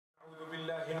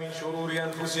من شرور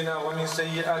أنفسنا ومن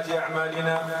سيئات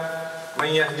أعمالنا من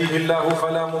يهده الله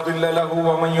فلا مضل له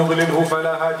ومن يضلله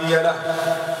فلا هادي له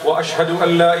وأشهد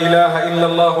أن لا إله إلا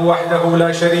الله وحده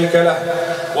لا شريك له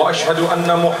وأشهد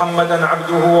أن محمدا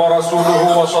عبده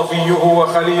ورسوله وصفيه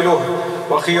وخليله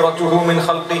وخيرته من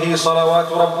خلقه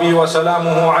صلوات ربي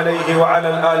وسلامه عليه وعلى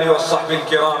الآل والصحب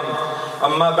الكرام.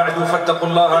 أما بعد فاتقوا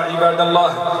الله عباد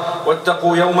الله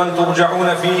واتقوا يوما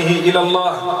ترجعون فيه إلى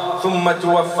الله ثم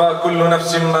توفى كل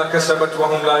نفس ما كسبت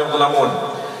وهم لا يظلمون.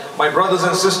 My brothers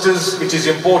and sisters, it is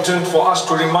important for us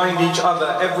to remind each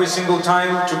other every single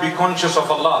time to be conscious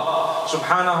of Allah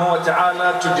subhanahu wa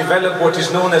ta'ala, to develop what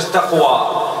is known as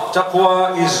taqwa.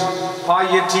 Taqwa is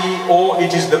piety, or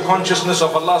it is the consciousness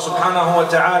of Allah subhanahu wa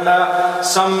ta'ala.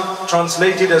 Some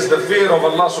translate it as the fear of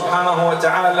Allah subhanahu wa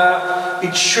ta'ala.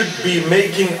 It should be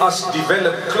making us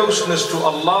develop closeness to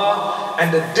Allah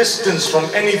and a distance from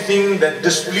anything that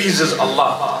displeases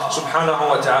Allah subhanahu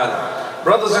wa ta'ala.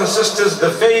 Brothers and sisters, the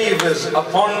favors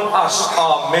upon us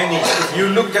are many. If you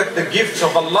look at the gifts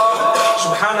of Allah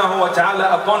subhanahu wa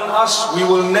ta'ala upon us, we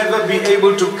will never be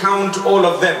able to count all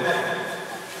of them.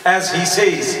 As He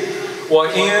says,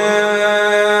 وَإِن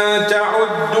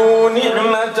تَعُدُّوا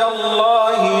نِعْمَةَ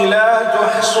اللَّهِ لَا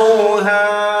تُحْصُوهَا.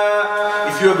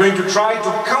 If you are going to try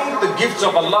to count the gifts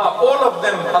of Allah, all of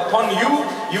them upon you,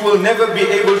 you will never be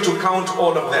able to count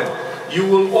all of them. You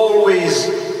will always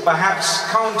perhaps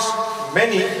count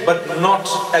many, but not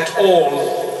at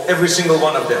all every single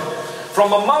one of them.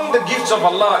 From among the gifts of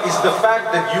Allah is the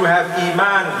fact that you have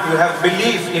iman, you have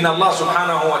belief in Allah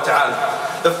subhanahu wa ta'ala.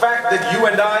 The fact that you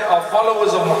and I are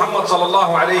followers of Muhammad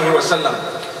sallallahu alayhi wa sallam.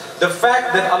 The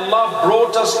fact that Allah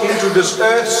brought us into this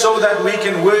earth so that we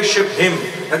can worship Him.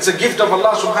 That's a gift of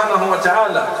Allah subhanahu wa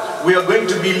ta'ala. We are going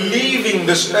to be leaving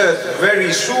this earth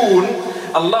very soon.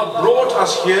 Allah brought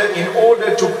us here in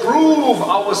order to prove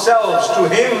ourselves to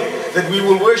Him that we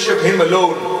will worship Him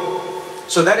alone.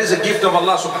 So that is a gift of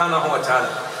Allah subhanahu wa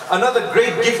ta'ala. Another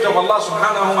great gift of Allah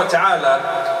subhanahu wa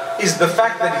ta'ala is the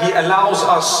fact that He allows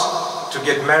us to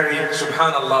get married.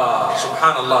 Subhanallah,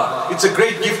 subhanallah. It's a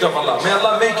great gift of Allah. May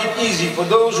Allah make it easy for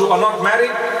those who are not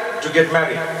married to get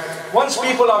married. Once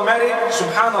people are married,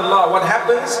 subhanallah, what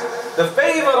happens? The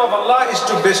favor of Allah is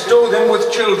to bestow them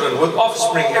with children, with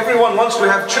offspring. Everyone wants to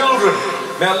have children.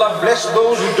 May Allah bless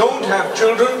those who don't have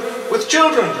children with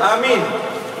children. Ameen.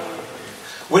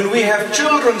 When we have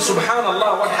children,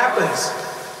 subhanallah, what happens?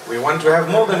 We want to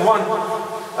have more than one.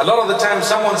 A lot of the time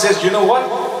someone says, you know what?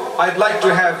 I'd like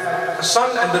to have a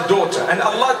son and a daughter. And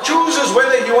Allah chooses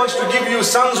whether He wants to give you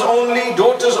sons only,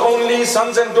 daughters only,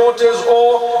 sons and daughters,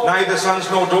 or neither sons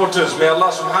nor daughters. May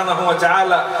Allah subhanahu wa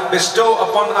ta'ala bestow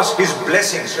upon us His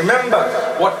blessings. Remember,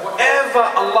 whatever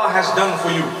Allah has done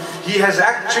for you, He has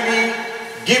actually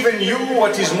given you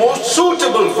what is most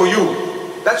suitable for you.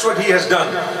 That's what He has done.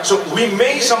 So we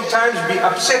may sometimes be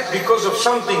upset because of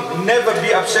something. Never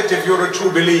be upset if you're a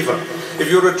true believer. If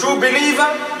you're a true believer,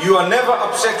 you are never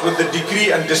upset with the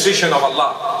decree and decision of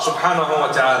Allah subhanahu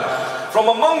wa ta'ala. From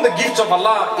among the gifts of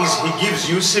Allah is He gives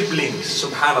you siblings.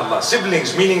 Subhanallah.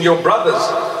 Siblings meaning your brothers,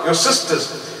 your sisters.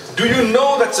 Do you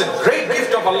know that's a great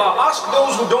gift of Allah? Ask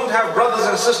those who don't have brothers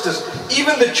and sisters.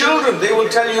 Even the children, they will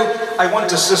tell you, I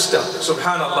want a sister.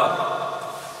 Subhanallah.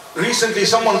 Recently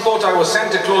someone thought I was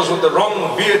Santa Claus with the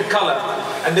wrong beard color,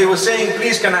 and they were saying,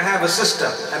 please can I have a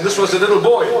sister? And this was a little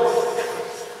boy.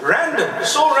 Random,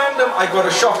 so random, I got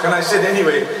a shock, and I said,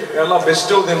 anyway, may Allah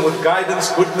bestow them with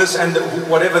guidance, goodness, and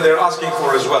whatever they're asking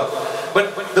for as well.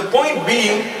 But the point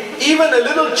being, even a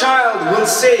little child will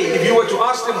say, if you were to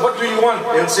ask them, what do you want?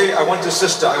 They'll say, I want a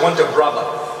sister, I want a brother.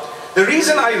 The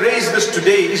reason I raise this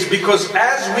today is because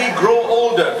as we grow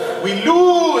older, we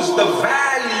lose the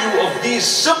value of these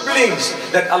siblings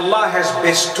that Allah has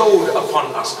bestowed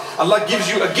upon us. Allah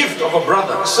gives you a gift of a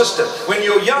brother, a sister. When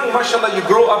you're young, mashallah, you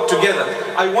grow up together.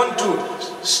 I want to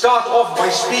start off by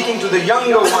speaking to the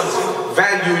younger ones.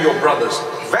 Value your brothers,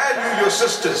 value your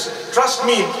sisters. Trust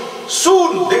me,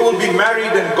 soon they will be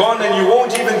married and gone, and you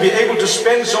won't even be able to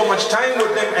spend so much time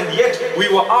with them, and yet we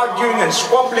were arguing and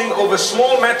squabbling over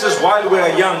small matters while we are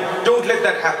young. Don't let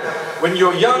that happen. When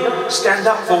you're young, stand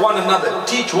up for one another,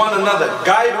 teach one another,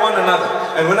 guide one another.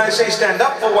 And when I say stand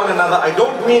up for one another, I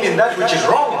don't mean in that which is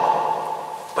wrong,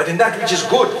 but in that which is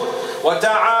good.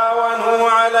 وَتَعَاوَنُوا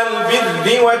عَلَى الْبِرِّ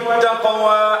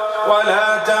وَالتَّقْوَى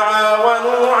وَلَا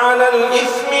تَعَاوَنُوا عَلَى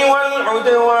الْإِثْمِ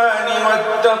وَالْعُدْوَانِ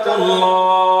وَاتَّقُوا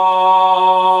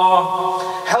اللَّهَ.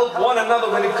 Help one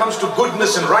another when it comes to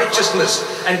goodness and righteousness,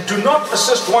 and do not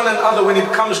assist one another when it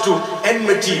comes to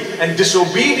enmity and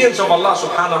disobedience of Allah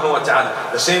subhanahu wa ta'ala.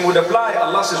 The same would apply.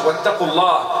 Allah says,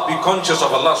 wattaqullah, be conscious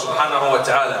of Allah subhanahu wa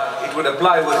ta'ala. It would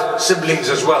apply with siblings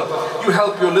as well. You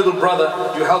help your little brother,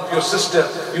 you help your sister.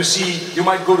 You see, you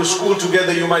might go to school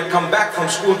together, you might come back from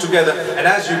school together, and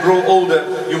as you grow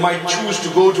older, you might choose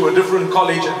to go to a different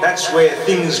college, and that's where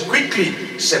things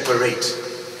quickly separate.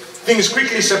 Things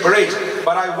quickly separate.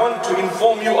 But I want to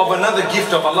inform you of another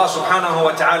gift of Allah subhanahu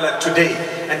wa ta'ala today,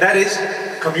 and that is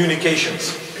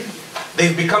communications.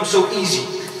 They've become so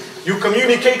easy. You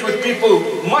communicate with people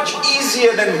much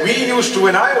easier than we used to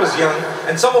when I was young.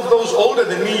 And some of those older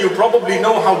than me, you probably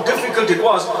know how difficult it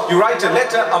was. You write a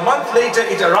letter, a month later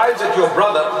it arrives at your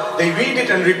brother. They read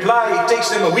it and reply. It takes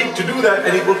them a week to do that,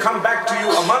 and it will come back to you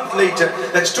a month later.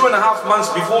 That's 2.5 months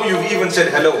before you've even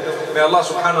said hello. May Allah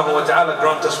subhanahu wa ta'ala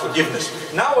grant us forgiveness.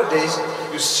 Nowadays,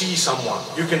 you see someone,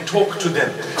 you can talk to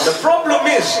them. The problem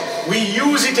is, we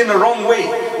use it in a wrong way.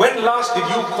 When last did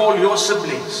you call your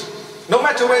siblings? No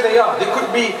matter where they are, they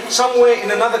could be somewhere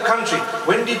in another country.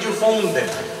 When did you phone them?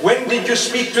 When did you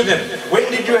speak to them? When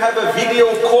did you have a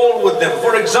video call with them?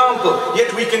 For example,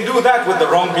 yet we can do that with the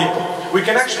wrong people. We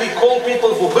can actually call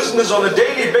people for business on a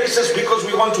daily basis because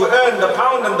we want to earn the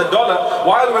pound and the dollar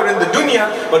while we're in the dunya.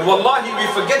 But wallahi, we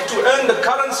forget to earn the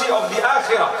currency of the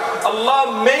akhirah.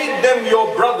 Allah made them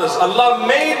your brothers. Allah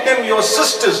made them your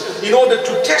sisters in order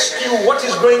to test you what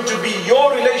is going to be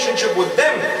your relationship with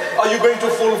them. Are you going to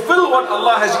fulfill what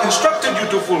Allah has instructed you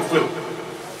to fulfill?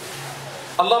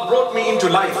 Allah brought me into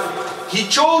life. He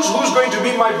chose who's going to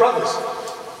be my brothers.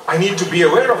 I need to be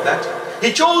aware of that. He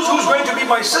chose who's going to be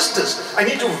my sisters. I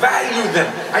need to value them.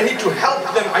 I need to help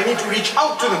them. I need to reach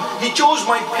out to them. He chose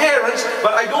my parents,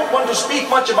 but I don't want to speak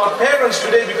much about parents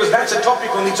today because that's a topic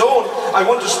on its own. I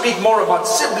want to speak more about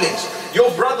siblings.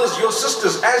 Your brothers, your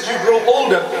sisters, as you grow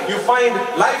older, you find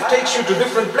life takes you to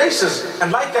different places.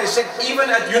 And like I said, even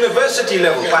at university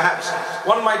level, perhaps,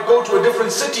 one might go to a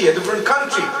different city, a different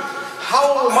country.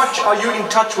 How much are you in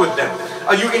touch with them?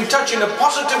 Are you in touch in a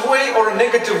positive way or a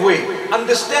negative way?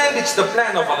 Understand it's the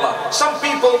plan of Allah. Some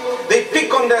people, they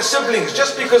pick on their siblings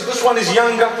just because this one is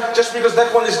younger, just because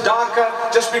that one is darker,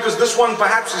 just because this one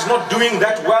perhaps is not doing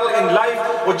that well in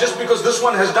life, or just because this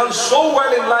one has done so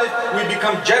well in life, we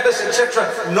become jealous,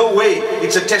 etc. No way.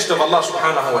 It's a test of Allah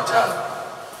subhanahu wa ta'ala.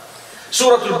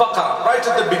 Surah Al-Baqarah, right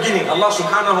at the beginning, Allah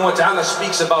subhanahu wa ta'ala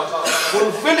speaks about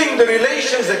fulfilling the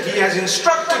relations that He has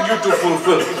instructed you to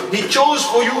fulfill. He chose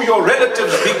for you your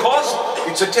relatives because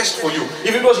it's a test for you.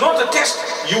 If it was not a test,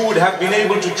 you would have been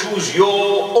able to choose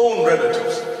your own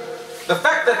relatives. The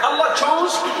fact that Allah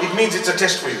chose, it means it's a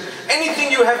test for you.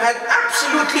 Anything you have had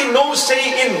absolutely no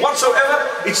say in whatsoever,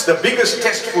 it's the biggest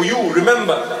test for you.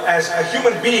 Remember, as a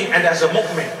human being and as a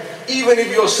mu'min, even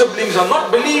if your siblings are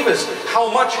not believers,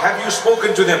 how much have you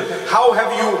spoken to them? How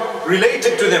have you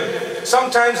related to them?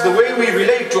 Sometimes the way we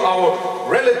relate to our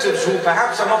relatives who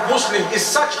perhaps are not Muslim is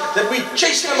such that we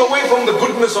chase them away from the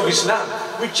goodness of Islam.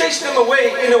 We chase them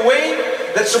away in a way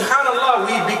that, subhanallah,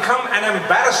 we become an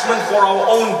embarrassment for our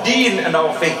own deen and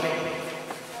our faith.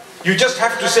 You just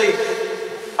have to say,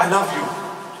 I love you.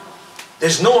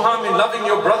 There's no harm in loving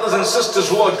your brothers and sisters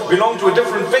who belong to a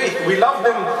different faith. We love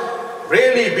them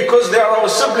really because they are our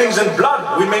siblings in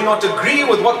blood. We may not agree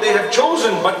with what they have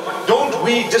chosen, but don't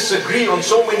we disagree on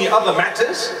so many other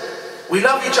matters? We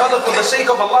love each other for the sake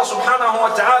of Allah subhanahu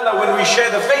wa ta'ala when we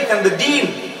share the faith and the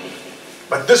deen.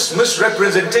 But this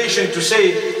misrepresentation to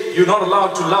say you're not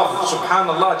allowed to love,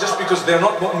 subhanallah, just because they're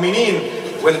not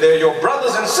mu'mineen, when they're your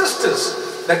brothers and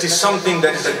sisters, that is something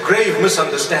that is a grave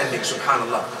misunderstanding,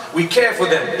 subhanallah. We care for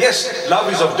them. Yes, love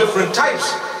is of different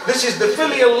types. This is the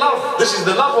filial love. This is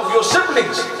the love of your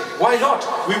siblings. Why not?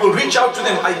 We will reach out to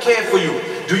them. I care for you.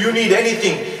 Do you need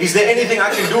anything? Is there anything I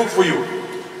can do for you?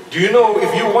 Do you know, if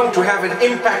you want to have an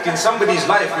impact in somebody's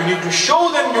life, you need to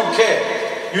show them you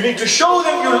care. You need to show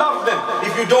them you love them.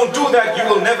 If you don't do that, you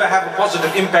will never have a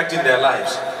positive impact in their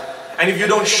lives. And if you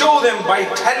don't show them by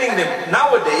telling them,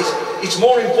 nowadays, it's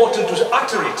more important to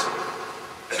utter it.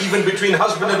 Even between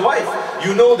husband and wife,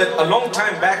 you know that a long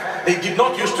time back, they did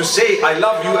not used to say, I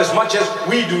love you as much as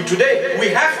we do today. We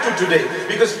have to today,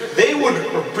 because they would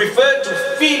prefer to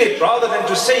feel it rather than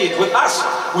to say it. With us,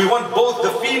 we want both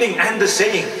the feeling and the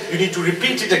saying. You need to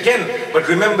repeat it again, but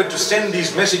remember to send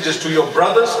these messages to your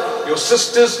brothers, your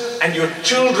sisters, and your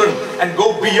children, and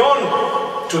go beyond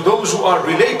to those who are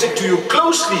related to you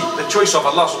closely, the choice of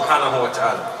Allah subhanahu wa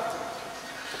ta'ala.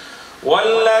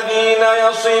 وَالَّذِينَ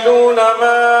يَصِلُونَ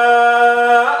مَا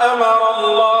أَمَرَ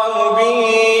اللَّهُ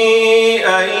بِهِ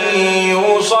أَن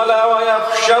يُوصَلَ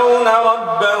وَيَخْشَوْنَ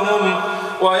رَبَّهُمْ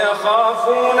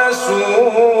وَيَخَافُونَ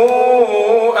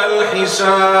سُوءَ الْحِسَابِ.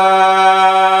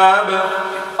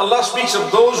 Allah speaks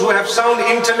of those who have sound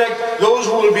intellect, those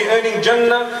who will be earning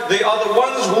Jannah. They are the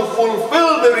ones who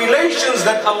fulfill the relations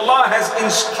that Allah has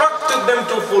instructed them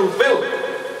to fulfill.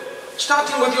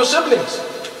 Starting with your siblings.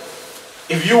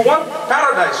 If you want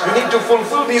paradise, you need to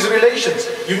fulfill these relations.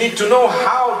 You need to know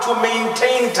how to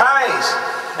maintain ties.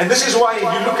 And this is why if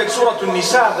you look at Surah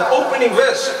An-Nisa, the opening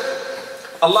verse,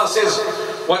 Allah says,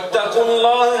 وَاتَّقُوا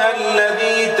اللَّهَ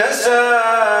الَّذِي تَسَاءَلُونَ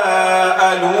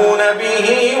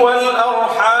بِهِ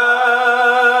وَالْأَرْحَامِ.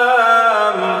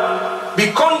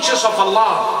 Be conscious of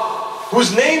Allah,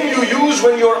 whose name you use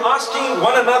when you're asking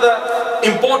one another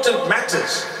important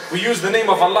matters. We use the name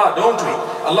of Allah, don't we?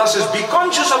 Allah says, be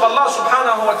conscious of Allah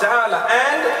subhanahu wa ta'ala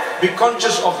and be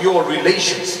conscious of your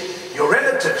relations. Your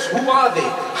relatives, who are they?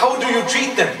 How do you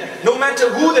treat them? No matter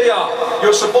who they are,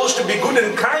 you're supposed to be good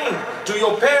and kind to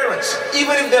your parents,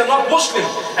 even if they're not Muslim.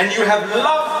 And you have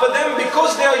love for them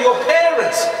because they are your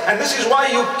parents. And this is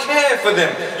why you care for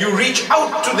them. You reach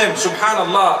out to them,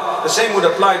 subhanallah. The same would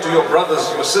apply to your brothers,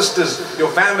 your sisters,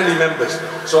 your family members.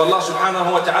 So Allah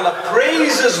subhanahu wa ta'ala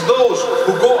praises those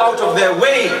who go out of their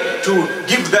way to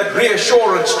give that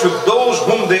reassurance to those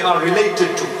whom they are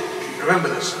related to. Remember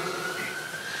this.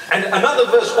 And another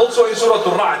verse also in Surah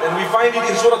Al-Ra'd, and we find it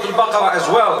in Surah Al-Baqarah as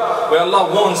well, where Allah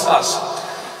warns us.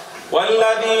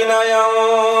 وَالَّذِينَ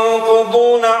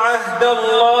يَنقُضُونَ عَهْدَ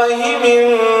اللَّهِ مِنْ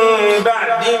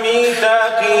بَعْدِ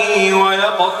مِيثَاقِهِ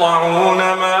وَيَقْطَعُونَ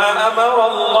مَا أَمَرَ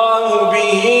اللَّهُ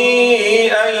بِهِ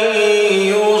أَنْ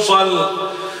يُوصَلَ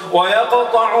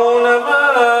وَيَقْطَعُونَ مَا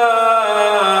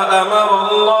أَمَرَ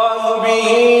اللَّهُ بِهِ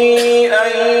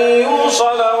أَنْ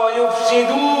يُوصَلَ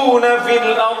وَيُفْسِدُونَ فِي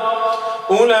الْأَرْضِ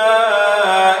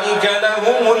أُولَٰئِكَ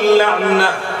لَهُمُ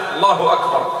اللَّعْنَةُ. Allahu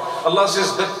Akbar. Allah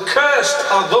says, the cursed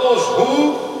are those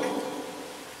who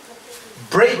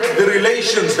break the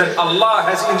relations that Allah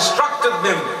has instructed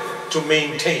them to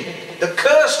maintain. The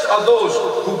cursed are those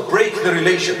who break the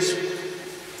relations.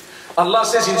 Allah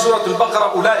says in Surah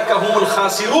Al-Baqarah, أُولَٰئِكَ هُمُ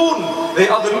الْخَاسِرُونَ. They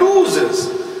are the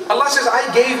losers. Allah says, I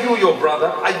gave you your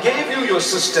brother, I gave you your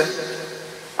sister,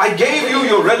 I gave you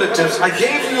your relatives, I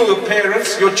gave you your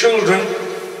parents, your children.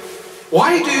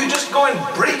 Why do you just go and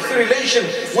break the relation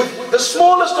with the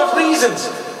smallest of reasons?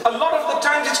 A lot of the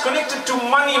times it's connected to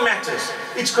money matters.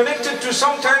 It's connected to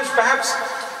sometimes perhaps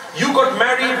you got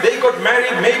married, they got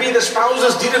married, maybe the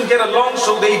spouses didn't get along,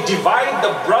 so they divide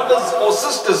the brothers or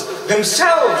sisters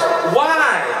themselves.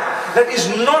 Why? That is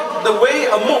not the way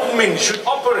a mu'min should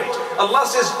operate. Allah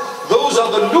says, those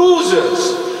are the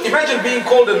losers. Imagine being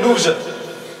called a loser.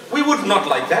 We would not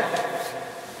like that.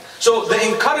 So the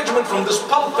encouragement from this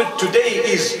pulpit today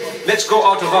is, let's go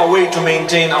out of our way to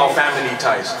maintain our family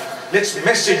ties. Let's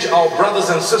message our brothers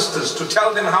and sisters to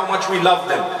tell them how much we love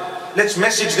them. Let's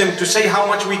message them to say how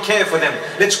much we care for them.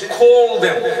 Let's call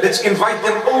them. Let's invite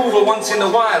them over once in a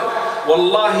while.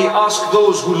 Wallahi, ask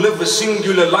those who live a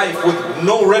singular life with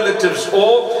no relatives,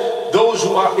 or those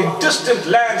who are in distant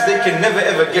lands, they can never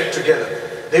ever get together.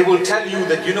 They will tell you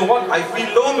that, you know what, I feel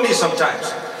lonely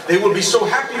sometimes. They will be so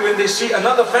happy when they see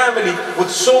another family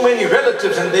with so many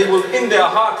relatives, and they will in their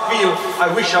heart feel, I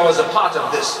wish I was a part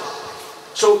of this.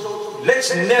 So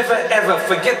let's never ever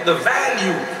forget the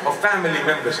value of family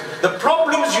members. The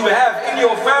problems you have in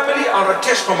your family are a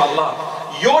test from Allah.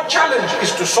 Your challenge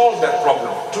is to solve that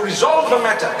problem, to resolve the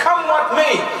matter. Come what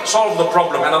may, solve the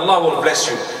problem, and Allah will bless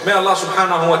you. May Allah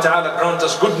subhanahu wa ta'ala grant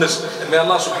us goodness, and may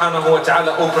Allah subhanahu wa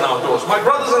ta'ala open our doors. My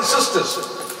brothers and sisters,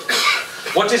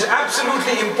 what is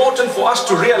absolutely important for us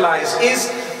to realize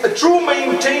is a true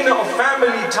maintainer of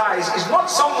family ties is not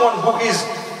someone who is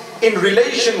in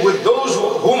relation with those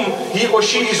whom he or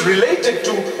she is related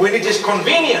to when it is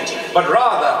convenient, but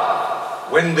rather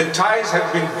when the ties have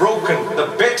been broken, the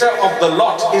better of the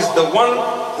lot is the one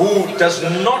who does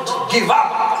not give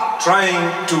up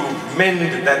trying to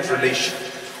mend that relation.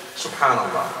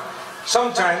 Subhanallah.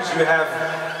 Sometimes you have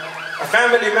a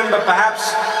family member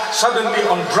perhaps suddenly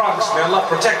on drugs, may Allah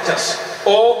protect us,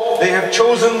 or they have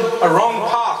chosen a wrong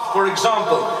path. For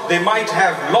example, they might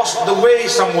have lost the way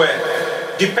somewhere.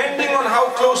 Depending on how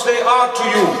close they are to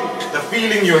you, the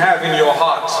feeling you have in your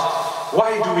heart,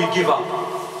 why do we give up?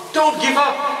 Don't give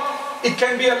up. It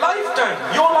can be a lifetime.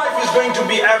 Your life is going to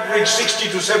be average 60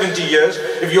 to 70 years.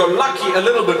 If you're lucky, a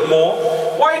little bit more.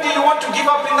 Why do you want to give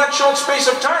up in that short space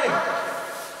of time?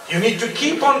 You need to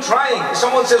keep on trying.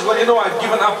 Someone says, well, you know, I've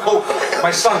given up hope. My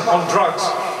son on drugs.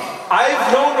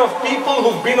 I've known of people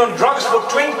who've been on drugs for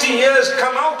 20 years,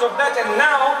 come out of that, and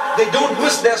now they don't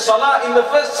miss their salah in the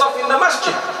first saf in the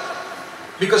masjid.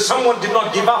 Because someone did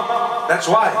not give up. That's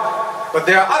why. But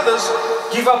there are others,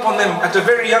 give up on them at a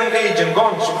very young age and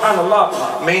gone,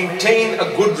 subhanallah. Maintain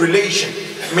a good relation.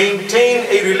 Maintain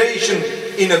a relation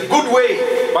in a good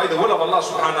way by the will of Allah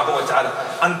subhanahu wa ta'ala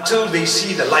until they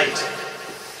see the light.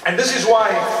 And this is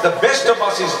why the best of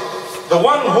us is the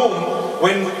one whom,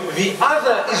 when the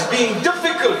other is being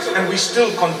difficult, and we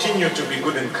still continue to be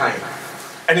good and kind.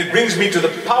 And it brings me to the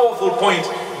powerful point,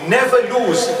 never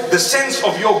lose the sense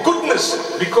of your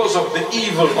goodness because of the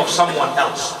evil of someone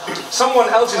else. Someone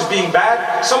else is being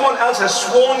bad, someone else has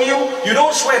sworn you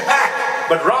don't swear back.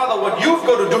 But rather what you've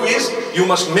got to do is, you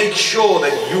must make sure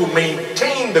that you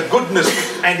maintain the goodness,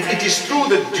 and it is through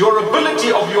the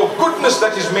durability of your goodness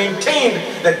that is maintained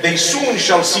that they soon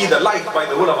shall see the light by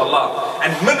the will of Allah.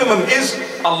 And minimum is,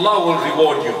 Allah will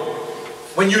reward you.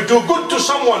 When you do good to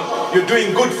someone, you're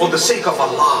doing good for the sake of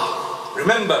Allah.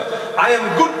 Remember, I am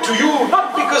good to you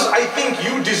not because I think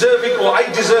you deserve it or I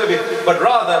deserve it, but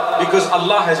rather because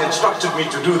Allah has instructed me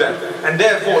to do that. And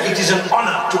therefore it is an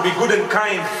honor to be good and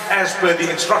kind as per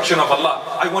the instruction of Allah.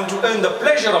 I want to earn the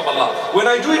pleasure of Allah. When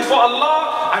I do it for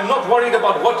Allah, I'm not worried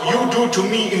about what you do to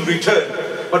me in return.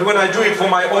 But when I do it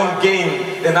for my own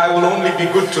gain, then I will only be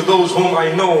good to those whom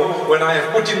I know when I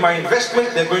have put in my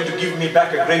investment, they're going to give me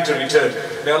back a greater return.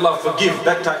 May Allah forgive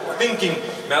that type of thinking.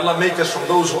 May Allah make us from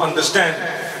those who understand.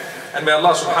 And may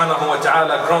Allah subhanahu wa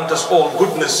ta'ala grant us all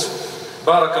goodness.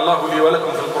 بارك الله لي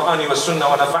ولكم في القرآن والسنة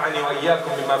ونفعني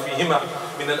وإياكم بما فيهما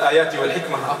من الآيات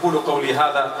والحكمة. أقول قولي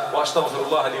هذا وأستغفر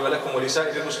الله لي ولكم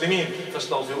ولسائر المسلمين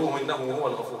فاستغفروه إنه هو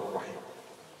الغفور الرحيم.